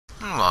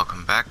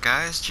Welcome back,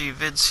 guys.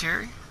 Gvids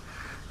here.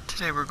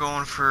 Today we're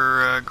going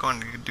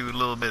to do a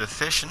little bit of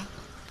fishing,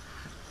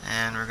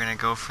 and we're going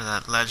to go for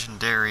that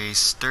legendary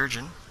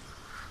sturgeon.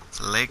 It's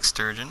a lake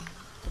sturgeon,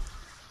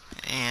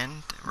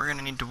 and we're going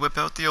to need to whip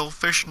out the old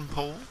fishing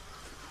pole,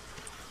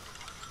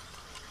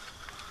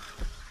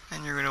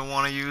 and you're going to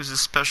want to use a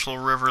special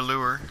river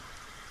lure.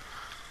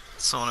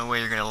 It's the only way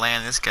you're going to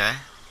land this guy.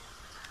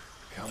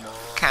 Come on.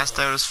 Cast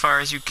out as far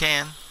as you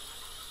can,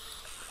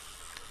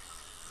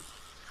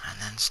 and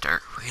then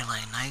start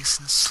reeling nice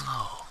and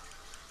slow.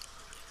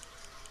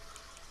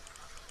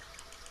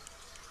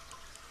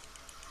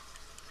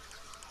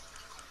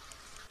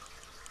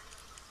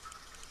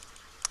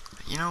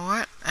 You know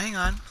what? Hang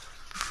on.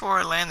 Before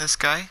I land this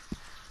guy, I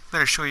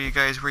better show you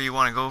guys where you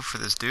want to go for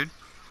this dude.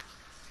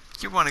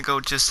 You want to go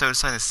just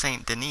outside of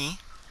Saint Denis.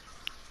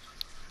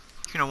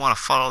 You're going to want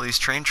to follow these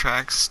train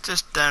tracks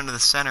just down to the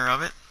center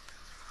of it.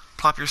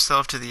 Plop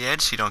yourself to the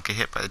edge so you don't get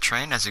hit by the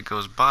train as it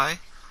goes by.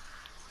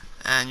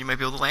 And you might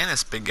be able to land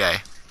this big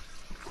guy.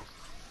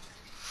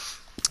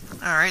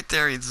 Alright,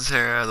 there is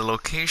the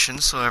location,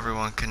 so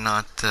everyone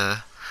cannot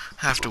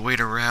have to wait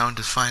around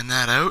to find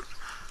that out.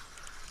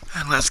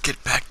 And let's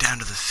get back down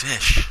to the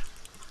fish.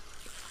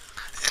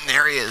 And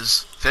there he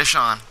is. Fish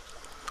on.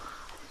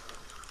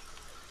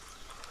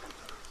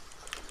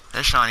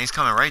 Fish on. He's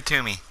coming right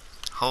to me.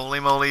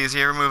 Holy moly, is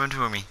he ever moving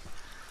to me?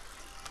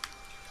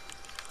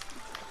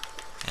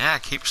 Yeah,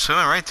 keep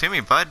swimming right to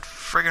me, bud.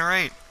 Friggin'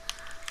 right.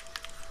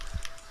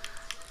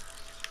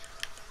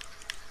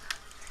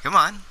 Come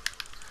on.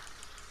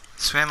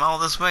 Swam all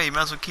this way. You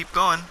might as well keep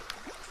going.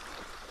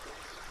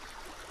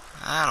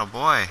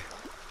 Attaboy.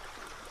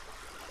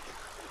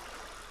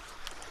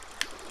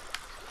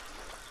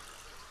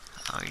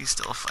 Oh, he's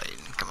still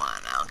fighting. Come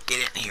on now.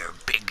 Get in here,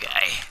 big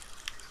guy.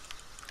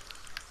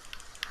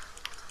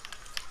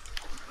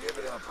 Give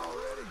it up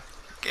already.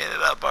 Get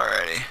it up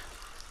already.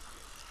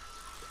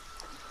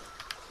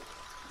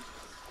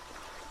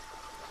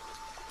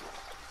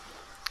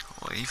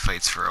 Well, he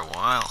fights for a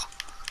while.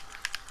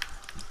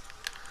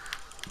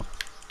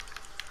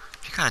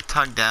 If you kind of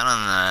tug down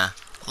on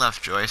the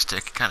left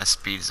joystick, it kind of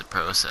speeds the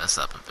process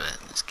up a bit.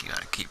 Just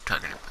gotta keep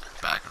tugging it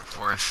back and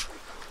forth.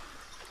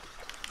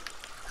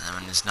 And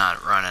when it's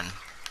not running,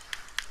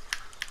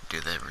 do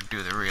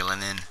the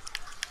reeling in.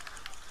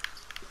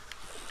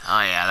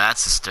 Oh yeah,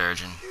 that's a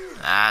sturgeon.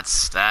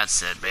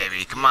 That's it,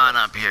 baby. Come on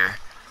up here.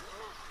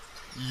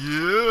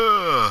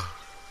 Yeah.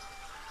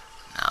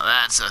 Now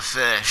that's a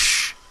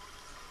fish.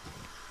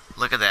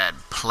 Look at that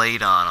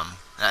plate on him.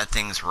 That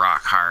thing's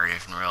rock hard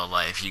if in real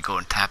life. You go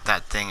and tap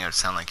that thing, it would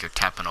sound like you're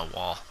tapping a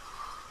wall.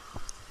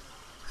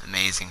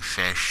 Amazing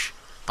fish.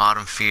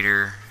 Bottom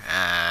feeder,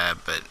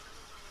 but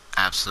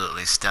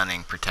absolutely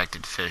stunning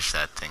protected fish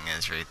that thing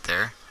is right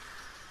there.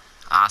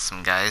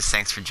 Awesome, guys.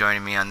 Thanks for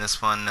joining me on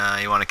this one.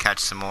 You want to catch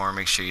some more,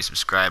 make sure you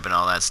subscribe and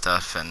all that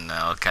stuff, and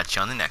I'll catch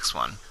you on the next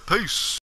one. Peace!